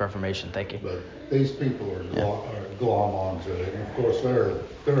Apostolic Reformation. Thank you. But these people are glom onto it, and of course they're a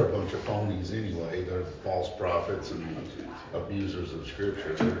bunch of phonies anyway. They're false prophets and abusers of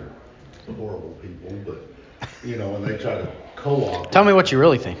Scripture. They're horrible people, but and they try to co-opt. Tell me what you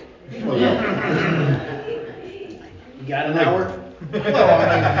really think. You got an hour?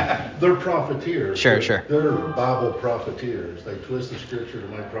 They're profiteers. Sure. They're Bible profiteers. They twist the Scripture to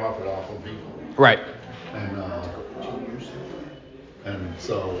make profit off of people. Right. And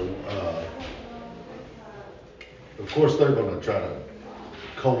so, of course, they're going to try to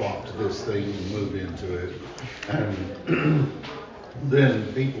co-opt this thing and move into it. And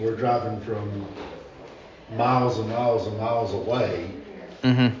then people are driving from miles and miles and miles away.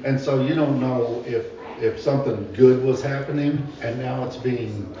 Mm-hmm. And so you don't know if something good was happening and now it's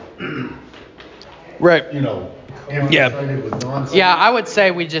being infiltrated with nonsense. Yeah, I would say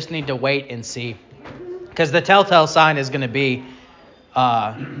we just need to wait and see, because the telltale sign is going to be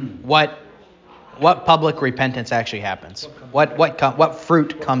what public repentance actually happens. What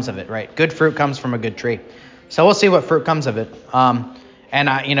fruit comes of it, right? Good fruit comes from a good tree. So we'll see what fruit comes of it.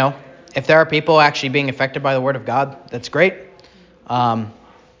 If there are people actually being affected by the word of God, that's great. Otherwise,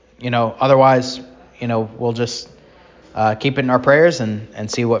 we'll just keep it in our prayers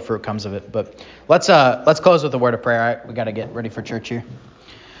and see what fruit comes of it. But let's close with a word of prayer. All right? We got to get ready for church here.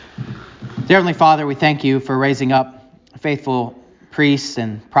 Dear Heavenly Father, we thank you for raising up faithful priests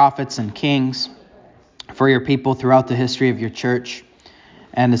and prophets and kings for your people throughout the history of your church,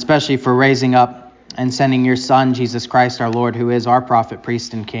 and especially for raising up and sending your Son, Jesus Christ, our Lord, who is our prophet,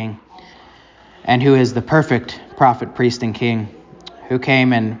 priest, and king, and who is the perfect prophet, priest, and king, who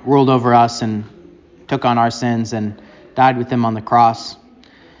came and ruled over us and took on our sins and died with him on the cross.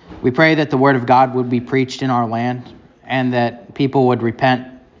 We pray that the word of God would be preached in our land and that people would repent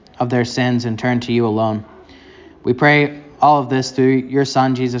of their sins and turn to you alone. We pray all of this through your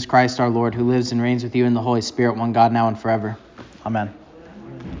Son, Jesus Christ, our Lord, who lives and reigns with you in the Holy Spirit, one God, now and forever. Amen.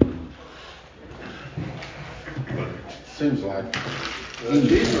 Seems like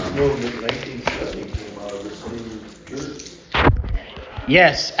Jesus movement in 1870 came out of this new church.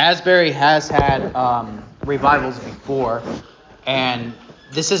 Yes, Asbury has had revivals before, and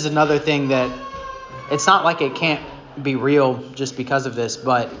this is another thing that it's not like it can't be real just because of this,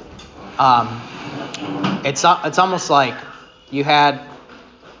 but it's almost like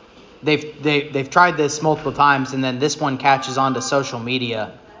they've tried this multiple times, and then this one catches on to social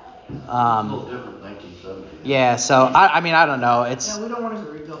media. It's a little different 1970. Yeah, so I mean, I don't know. It's Yeah, we don't want to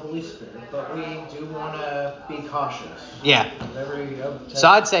grieve the Holy Spirit, but we do want to be cautious. yeah. Whatever you go. So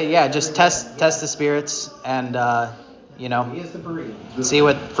I'd say just test the spirits and He is the bereaved. see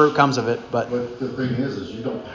what fruit comes of it. But But the thing is you don't